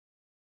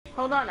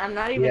Hold on, I'm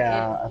not even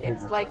Yeah, in.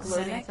 It's like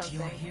loading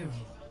something.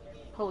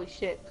 Holy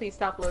shit, please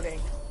stop loading.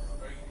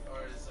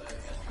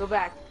 Go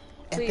back.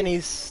 Please.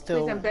 Anthony's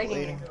still Please, I'm begging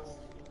waiting.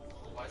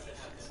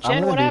 you.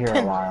 Jen, what be here a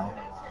happened? while.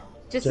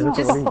 Just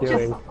Jennifer, what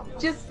are you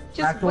doing?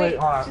 Actually, wait.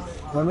 Hold on.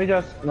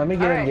 Let me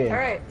get in game.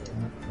 Alright.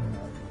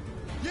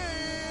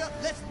 Yeah,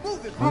 let's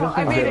move it. Oh,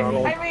 I made it.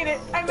 I made it.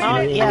 I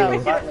made it. Yeah, I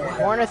made it.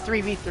 we're in a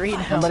 3v3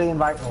 now. Somebody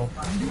invite me.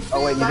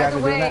 Oh wait, you By guys the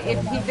are way,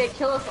 doing that? if they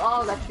kill us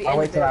all, that's the I'll end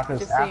wait of till it. after,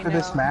 Just so you know.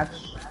 this match.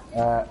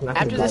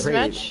 After this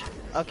match?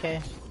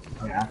 Okay.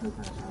 Yeah.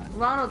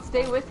 Ronald,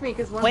 stay with me,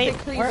 because once Wait, they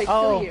kill you, they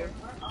kill you.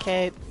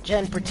 Okay,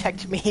 Jen,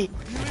 protect me.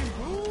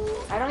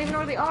 I don't even know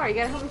where they are. You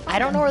gotta help me find I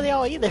don't know them. where they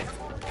are either.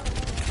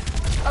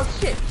 Oh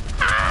shit.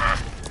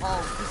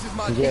 Oh, this is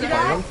my Did you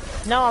find him?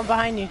 No, I'm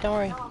behind you. Don't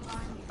worry.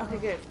 Okay,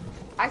 good.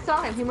 I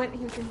saw him. He's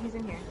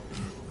in here.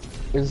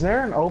 Is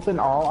there an open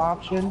all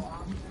option?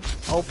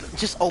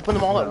 Just open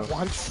them all at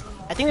once.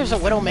 I think there's a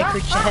Widowmaker,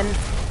 Jen.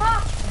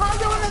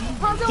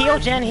 Hanzo, Heal,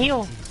 Jen,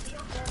 heal.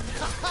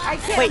 I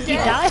can't. Wait, you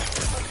died?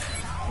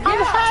 Yeah.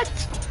 I'm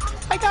hacked.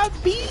 I got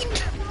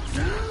beamed.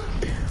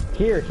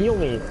 Here, heal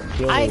me.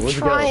 Heal me. I'm Where'd you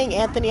trying, go?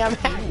 Anthony. I'm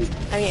hacked.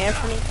 I mean,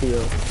 Anthony. Heal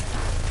me.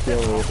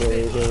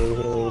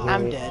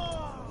 I'm dead.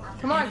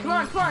 Come on.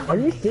 Are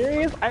you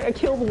serious? I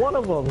killed one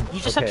of them. You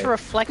just have to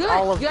reflect Good.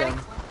 all of You them.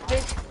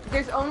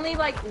 There's only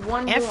like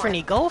one more.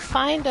 Anthony, go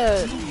find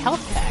a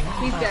health pack.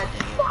 He's dead.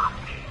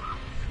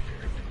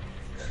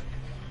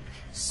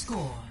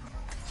 Score.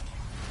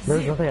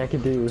 There's nothing I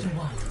can do.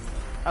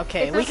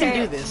 Okay, It's we okay. can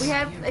do this. We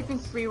have, I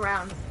think, 3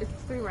 rounds. It's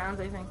 3 rounds,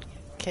 I think.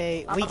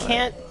 Okay, we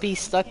can't be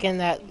stuck in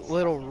that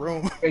little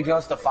room. It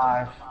goes to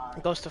 5.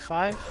 It goes to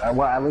 5?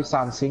 Well, at least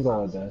on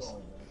single it does.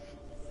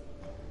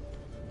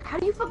 How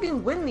do you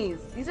fucking win these?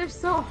 These are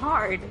so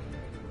hard.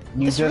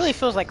 You This just really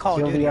feels like Call of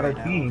kill Duty the other right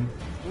now. team.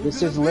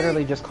 This is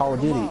literally just Call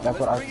of Duty. That's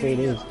what arcade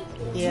is.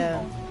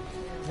 Yeah.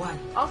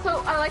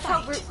 Also, I like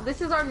how this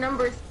is our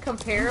numbers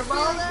comparable.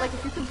 Like,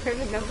 if you compare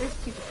the numbers,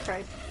 Jesus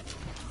Christ.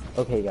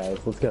 Okay, guys,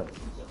 let's go.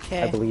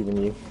 Okay. I believe in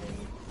you.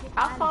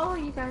 I'll follow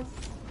you guys.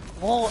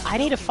 Well, I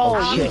need to follow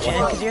you,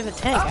 Jen, because you're the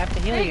tank. I have to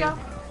heal There you. you go.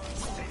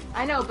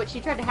 I know, but she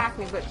tried to hack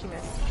me, but she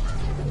missed.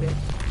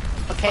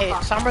 Okay,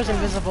 Sombra's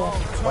invisible.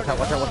 Watch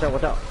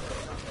out.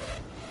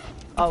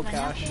 Oh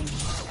gosh.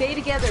 Stay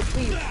together,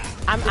 please.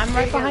 I'm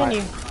right behind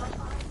you.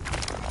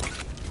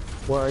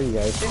 Where are you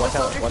guys? There's Watch a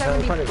out soldier in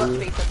 70 front of butt you.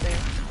 face up there.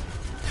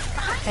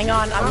 Hang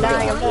on, I'm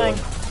dying. I'm Where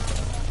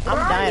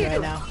dying are right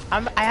you? now.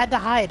 I had to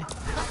hide.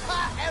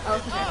 Oh,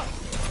 it's okay.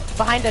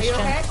 Behind us, Are you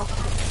Jen. okay?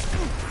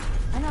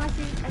 I know, I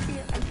see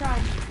it. I'm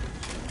trying.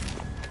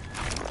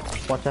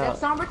 Watch That out.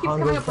 Sombra keeps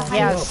coming up behind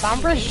Yeah, you.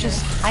 Sombra's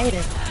just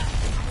hiding.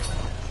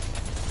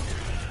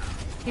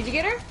 Did you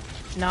get her?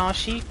 No,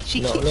 she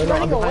keeps No,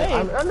 running away.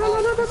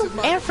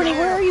 No. Anthony,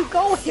 where are you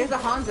going? There's a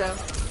Hanzo.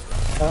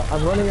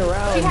 I'm running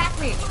around. She hacked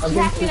me. She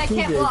hacked me and I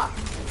can't block.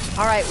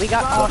 Alright, we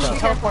got. Wow, Oh, she be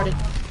careful. teleported.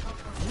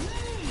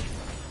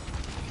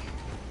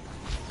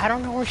 I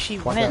don't know where she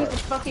Watch went.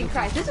 Jesus fucking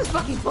Christ. This is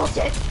fucking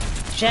bullshit.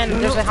 Jen,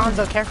 there's a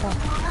Hanzo. Careful.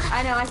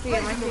 I know, I see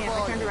him. I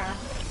turned around.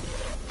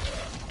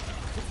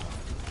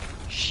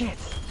 Shit.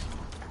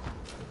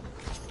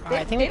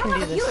 Alright, I think They we don't can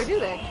have do a healer, this. do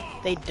they?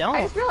 They I don't.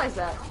 just realized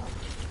that.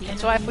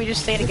 That's why if we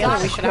just stay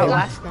together, we should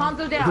outlast them.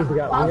 Hanzo down. We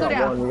got Hanzo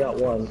down.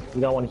 one.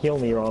 We got one. Heal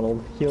me,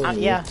 Ronald. Heal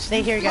me. Yeah,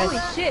 stay here, guys.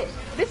 Holy shit.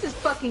 This is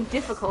fucking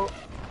difficult.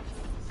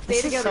 Stay This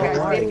is together, so guys.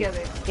 hard. Stay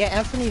together. Yeah,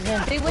 Anthony's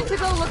in. They went to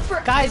go look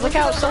for. Guys, they went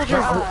look out, to go look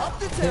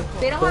soldier. for,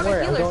 they don't have a worry,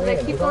 I'm healer, so going they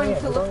in, keep I'm going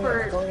going to in, look I'm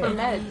for going in.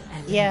 meds.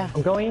 Yeah.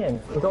 I'm going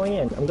in. Go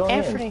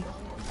ahead.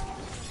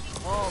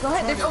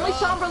 There's only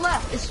Sombra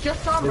left. It's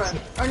just Sombra.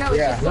 Or no, it's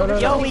Yeah. just No,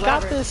 Sombra. Yo, we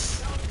got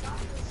this.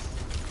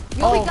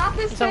 Yo, Oh, we got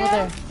this, it's over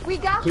man. there. We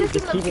got this in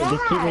Just the keep me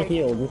bag.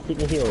 healed. Yo,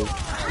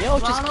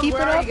 just Ronald, keep it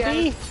where are up, you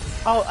B.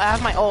 Oh, I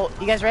have my ult.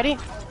 You guys ready?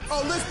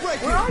 Oh, let's break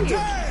Where are you?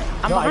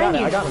 I'm No, behind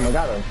you. I got him. You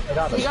got him.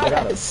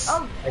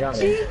 Oh, I got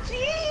him.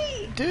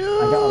 GG!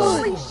 Dude.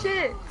 Holy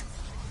shit.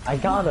 I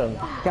got him.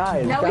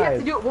 Guys, Now we have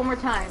to do it one more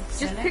time.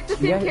 Just pick the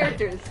same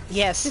characters.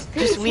 Yes,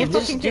 Just we have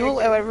to fucking just do characters.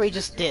 whatever we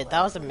just did.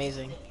 That was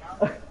amazing.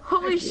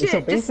 Holy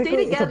shit, just stay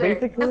together.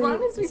 As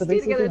long as we stay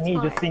together, it's me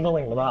fine. just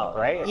singling them out,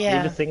 right? Yeah.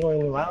 You're just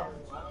singling them out?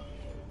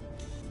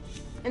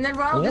 And then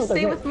Ronald, You know, just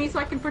stay that's with me so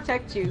I can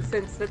protect you,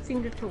 since that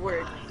seemed to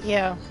work.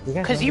 Yeah, You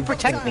guys because know you this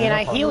protect is me and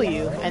I gonna heal gang up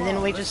you, on me, and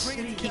then we just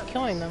keep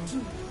killing them. You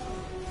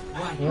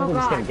know Oh they're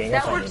just gonna god, gang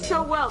up that on worked me.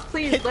 so well.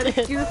 Please, let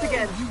us do this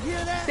again.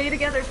 Stay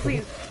together,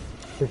 please.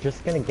 They're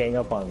just gonna gang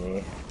up on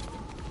me.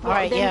 Well,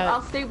 Alright, then yeah.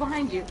 I'll stay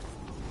behind you.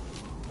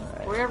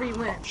 Wherever you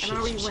went. I don't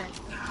know where you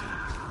went.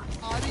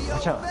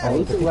 Watch out. At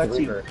least it lets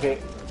you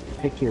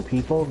pick your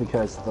people,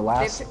 because the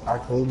last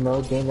arcade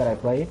mode game that I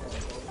played,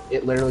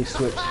 it literally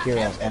switched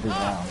heroes every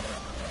round.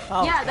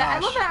 Oh, yeah, I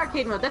gosh. love that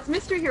arcade mode. That's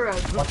Mystery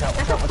Heroes. Watch out,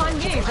 That's a fun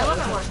game. I love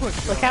that one.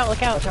 Look out,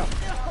 look out.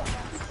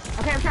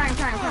 Okay, I'm trying.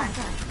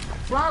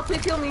 Ronald,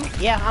 please heal me.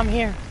 Yeah, I'm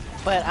here.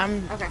 But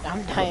I'm Okay.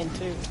 I'm dying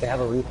too. They have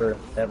a Reaper.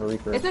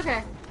 It's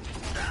okay.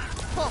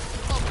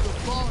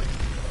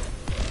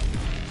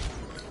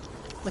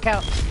 Look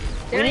out.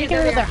 There We he need to is, get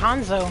rid of there their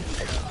Hanzo.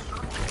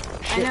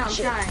 I know, I'm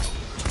trying.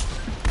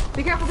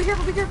 Be careful, be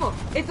careful, be careful.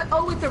 It's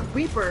a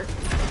Reaper.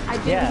 I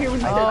didn't hear what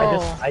you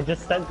said. I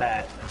just said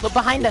that. Look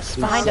behind us,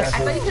 behind us. I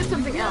thought you said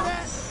something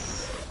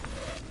else.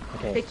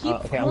 Okay. They keep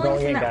okay, I'm pulling going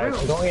us in, that guys.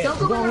 room. I'm going in.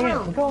 Don't I'm go in going the in.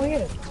 room. I'm going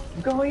in.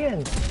 I'm going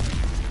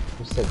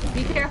in.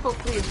 Be careful,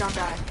 please, don't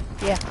die.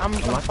 Yeah, I'm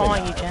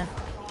following you, Jen.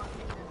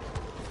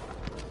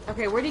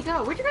 Okay, where'd he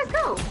go? Where'd you guys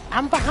go?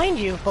 I'm behind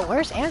you, but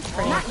where's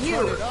Anthony? Not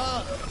you.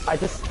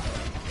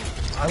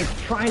 I'm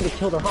trying to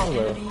kill the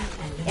Hongo.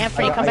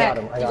 Anthony, come back.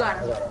 I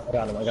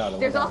got him.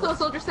 There's also a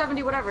Soldier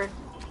 70 whatever.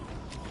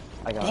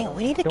 I got Dang, him.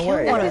 we need to Don't kill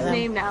worry. one That's of his them.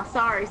 name now.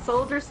 Sorry,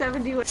 Soldier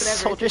 70 whatever.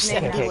 Soldier is his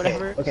name 70 now.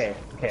 whatever. Okay.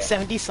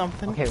 70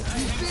 something. Okay.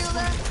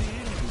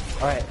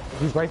 Alright,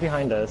 he's right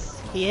behind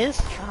us. He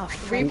is? Oh,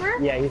 Reaper?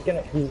 Yeah, he's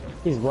running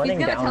He's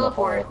gonna down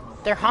teleport. the hall.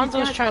 their Hanzo's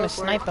gonna trying to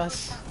teleport. snipe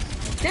us.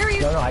 There he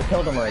is. No, I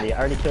killed him already. I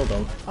already killed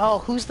him. Oh,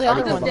 who's the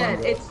other Hanzo's one?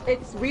 dead.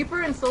 It's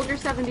Reaper and Soldier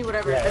 70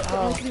 whatever. Yeah. That's the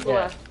only people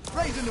left.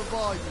 Raising the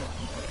volume.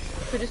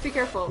 So just be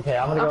careful. Okay,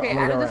 I'm gonna go- I'm gonna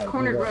out of go this around.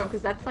 cornered I'm gonna room go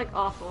because that's like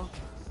awful.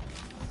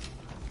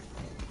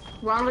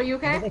 Ronald, are you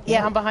okay?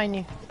 Yeah, I'm behind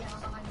you.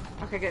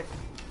 Okay, good.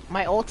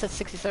 My ult's at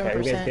Okay,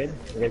 67%. you guys good?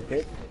 You guys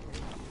good?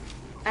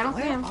 I don't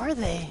see Where him. are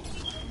they?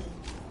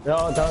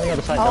 No, down the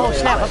other side. Oh, down the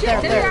snap, other up side. there,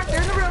 up There they there. are.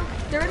 They're in the room.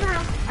 They're in the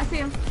room. I see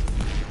him.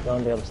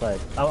 Down the other side.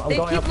 I'm They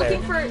going keep up there.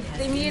 looking for.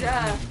 They need. Go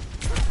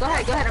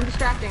ahead. I'm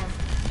distracting him.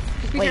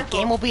 Just be Wait, careful.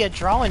 game will be a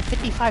draw in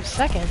 55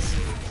 seconds.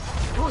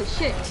 Holy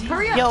shit!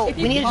 Hurry up! Yo, If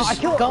you we need to can-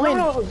 just go in.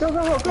 Go,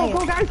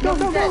 guys, go,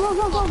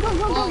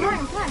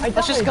 I'm fine.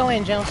 Let's just go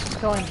in, Jen. Let's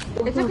just go in.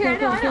 It's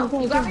okay. I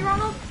know. You got me,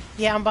 Ronald.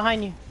 Yeah, I'm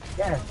behind you.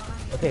 Yeah.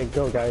 Okay,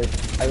 go, guys.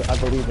 I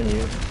believe in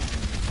you.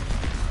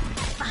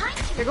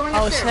 They're going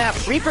Oh, upstairs.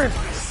 snap. Reaper!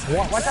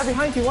 Watch out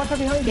behind you. Watch out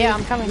behind you. Yeah,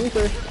 I'm coming.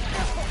 Reaper.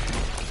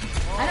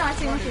 I know. I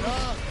see him.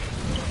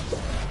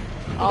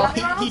 Oh, got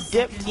me, he Ronald?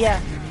 dipped.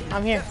 Yeah,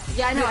 I'm here.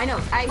 Yeah, I know.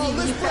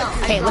 He fell.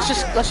 Okay, let's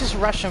just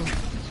rush him.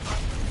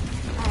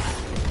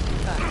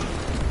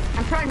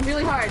 I'm trying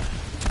really hard.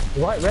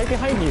 Right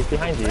behind you.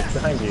 Behind you.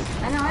 Behind you.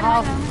 I know.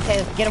 Oh,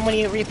 okay, get him when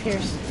he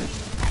reappears.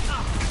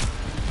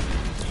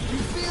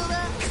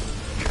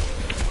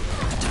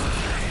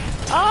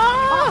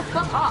 Ah!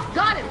 Fuck off.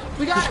 Got him.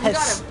 We got him.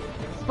 Yes.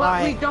 But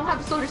Alright. we don't have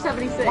the Soldier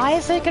 76. Why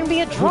is it gonna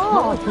be a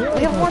draw?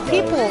 We have more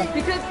people.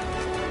 Because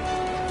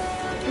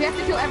we have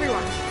to kill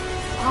everyone.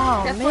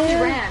 Oh That's why he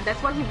man, ran.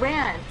 That's why he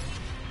ran.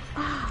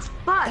 Ah,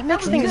 fuck. That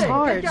makes was things good.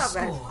 hard. Good job,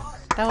 guys.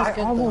 that was I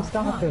good. almost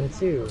stopped him,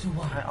 too.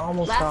 I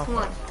almost Last stopped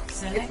one.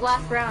 him. It's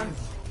last round.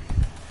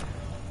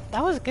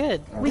 That was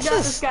good. We got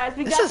this, guys.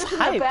 We got is this in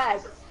the hype.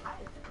 bag.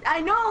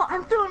 I know.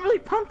 I'm feeling really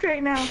pumped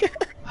right now.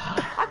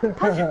 I can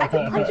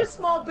punch a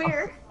small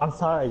bear. I'm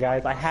sorry,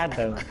 guys. I had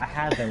them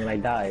and I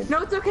died.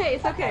 No, it's okay.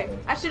 It's okay.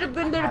 I should have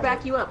been there to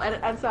back you up.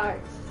 I'm sorry.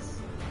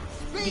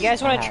 Do you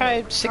guys want to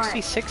try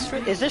 6v6 for?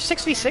 Is there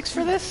 6v6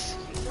 for this?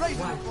 I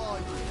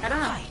don't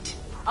know.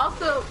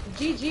 Also,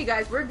 GG,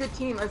 guys. We're a good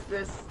team as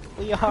this.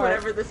 We are.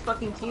 Whatever this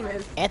fucking team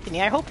is.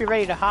 Anthony, I hope you're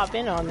ready to hop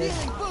in on this.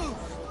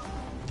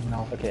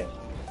 No. Okay.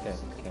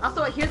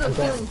 Also, I hear those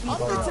healing beats.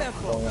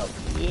 Going up.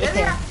 There they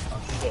Yeah. are.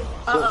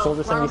 Uh-oh.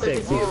 Soldier Ronald,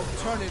 76, there's a you. duel.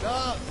 Turn it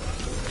up.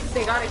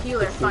 They got a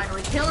healer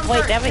finally. Kill him Wait,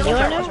 first. they have a Kill him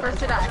healer first. now? He's first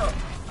to die.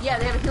 Yeah,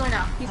 they have a healer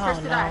now. He's Oh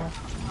first to die.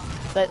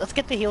 no. Let's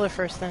get the healer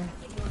first then.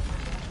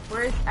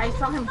 Where is? I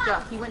saw him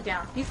duck. He went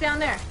down. He's down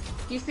there.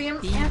 Do you see him,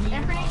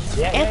 Anthony?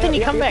 Yeah, Anthony,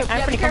 come back. Yeah,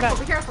 Anthony, be come careful.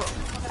 back. Be careful.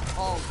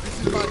 Oh, this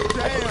is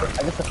my jam.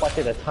 I just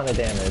deflected a ton of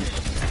damage.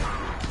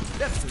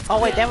 Oh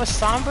wait, that was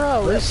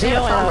Sombra,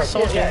 Lucio, and a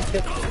soldier.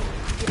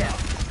 Yeah.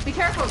 Be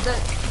careful.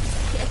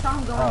 I saw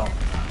him going in.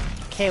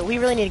 Okay, we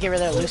really need to get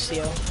rid of that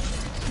Lucio.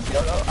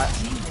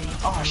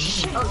 Oh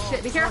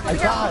shit. Be careful. Be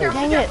careful. Be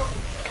careful. Dang Be it.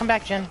 careful. Come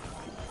back, Jen.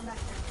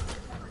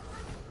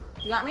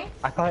 You got me?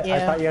 I thought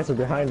Yeah. you guys were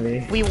behind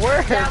me. We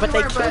were, Yeah, but we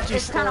they were, killed but you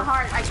it's kind still. of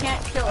hard. I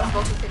can't kill them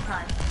both at the same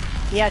time.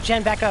 Yeah,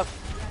 Jen, back up.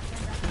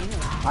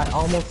 I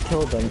almost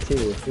killed them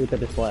too with the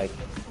deflect.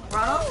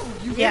 Ronald?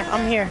 Yeah,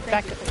 I'm here.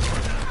 Back.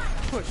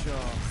 Push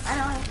off. I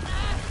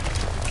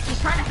know.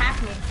 She's trying to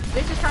hack me.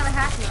 Bitch is trying to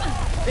hack me.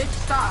 Bitch,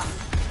 stop.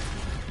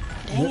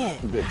 Dang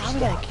it. How are we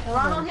gonna kill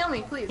Ronald, them? heal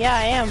me, please. Yeah,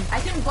 I am. I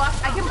can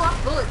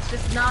block bullets,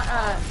 just not,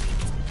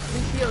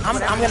 Lucio's I'm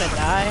whatever. gonna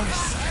die.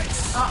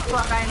 Oh,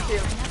 fuck, I am too.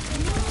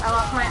 I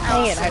lost my...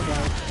 Dang it, I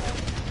died.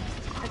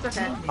 It's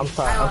okay. I'm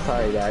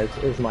sorry guys.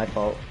 It was my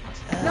fault.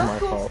 It was No, my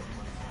cool. fault.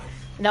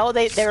 No,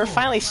 they were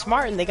finally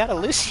smart and they got a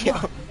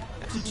Lucio.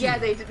 Yeah,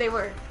 they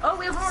were. Oh,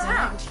 we have one more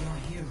round.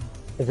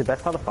 Is it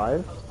best out of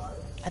 5?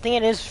 I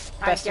think it is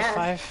best of guess.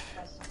 5.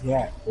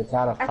 Yeah, it's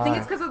out of I 5. think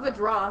it's because of the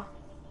draw.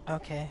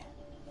 Okay.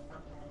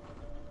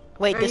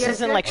 Wait, Are this you guys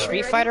isn't good? like Are you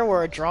Street ready? Fighter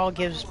where a draw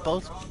gives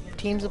both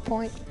teams a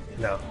point?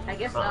 No. I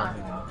guess not.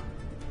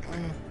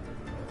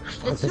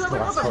 Let's This do a little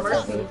last bit of one.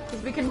 mercy,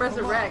 because we can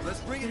resurrect. Let's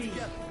bring it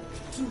together.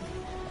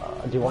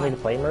 Do you want me to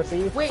play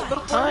Mercy? Wait,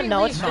 before we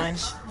No, leave, it's fine.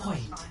 just-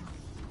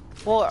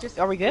 Well, just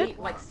are we good? wait,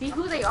 like, see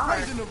who they are.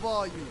 Raising the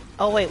volume.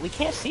 Oh wait, we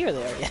can't see her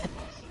there yet.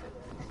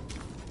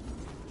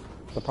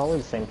 They're probably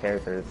the same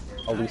characters.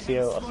 A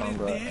Lucio, a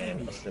Sombra,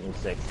 and a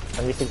 76.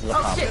 76 is the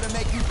Oh top. shit! Gonna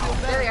make you feel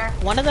There they better. are.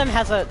 One of them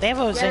has a. They have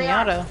a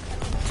Zenyatta.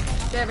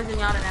 They have a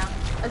Zenyatta now.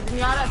 A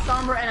Zenyatta, a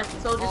Sombra, and a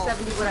Soldier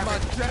 70, whatever.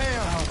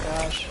 Oh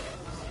gosh.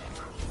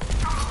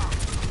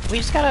 We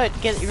just gotta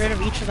get rid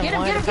of each of them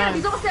one at a time.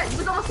 He's almost dead.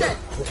 He's almost dead.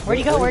 Where'd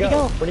he go? Where'd he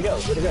go? Where'd he go?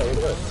 Where'd he go? Where'd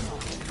he go?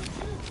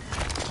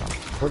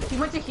 He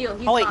went to heal.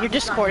 He's Oh wait, gone. you're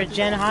He's discorded, gone.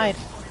 Jen. Hide.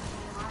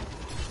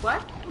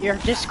 What? You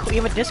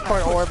have a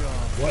Discord orb.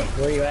 What?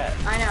 Where are you at?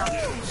 I know.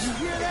 It's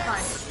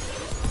fine.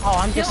 Oh,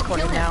 I'm Kill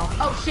discorded him. now.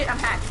 Oh shit, I'm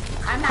hacked.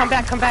 I'm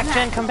hacked. Come back, I'm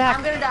Jen, hacked. come back.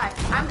 I'm gonna die.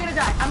 I'm gonna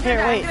die. I'm Here,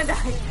 gonna die. wait. I'm gonna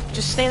die.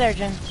 Just stay there,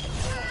 Jen.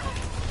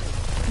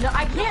 No,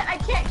 I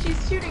can't.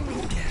 She's shooting me.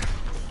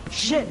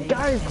 Shit,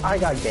 guys! I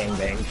got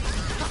gangbanged.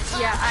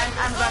 Yeah,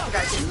 I'm about to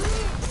die too.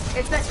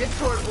 It's that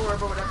Discord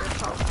orb or whatever it's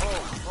called.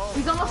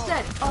 He's almost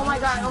dead. Oh my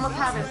god, I almost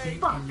have him.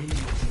 Fuck.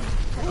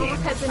 I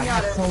almost had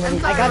Zenyatta. I'm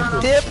sorry, I got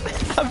Ronald. dip.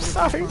 I'm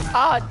sorry.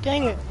 Ah,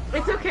 dang it.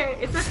 It's okay.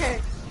 It's okay.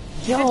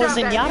 Yo, Good job,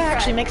 Zenyatta guys. You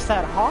actually tried. makes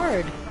that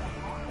hard.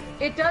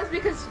 It does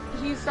because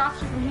he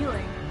stops you from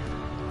healing.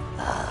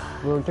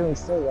 We were doing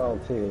so well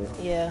too.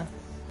 Yeah.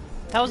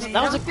 That was a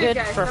good, good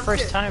guys. for That was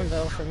first good. time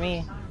though for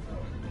me.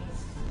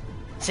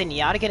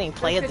 Zenyatta getting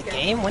play of That's the good,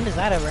 guys. game? When does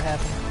that ever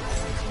happen?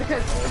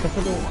 Because Because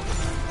of the-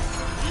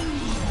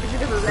 it's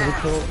because of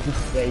that.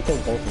 Yeah, he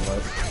killed both of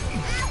us.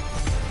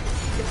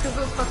 It's because of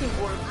those fucking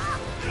orbs.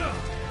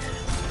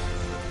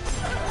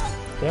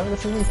 Yeah,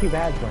 this isn't too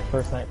bad for my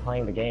first night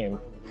playing the game.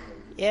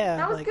 Yeah.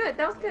 That was like, good.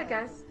 That was good,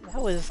 guys.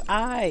 That was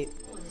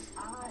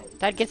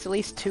that gets at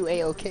least 2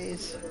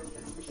 AOKs.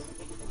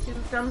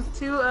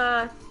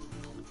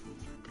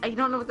 I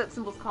don't know what that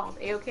symbol's called.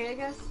 A-OK, I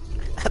guess?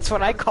 That's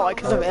what I call it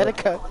because of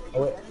Etika.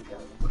 Oh, wait.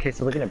 Okay,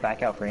 so we're gonna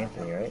back out for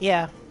Anthony, right?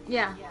 Yeah.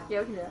 Yeah, we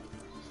can do that.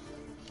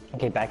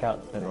 Okay, back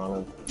out then,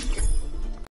 Ronald.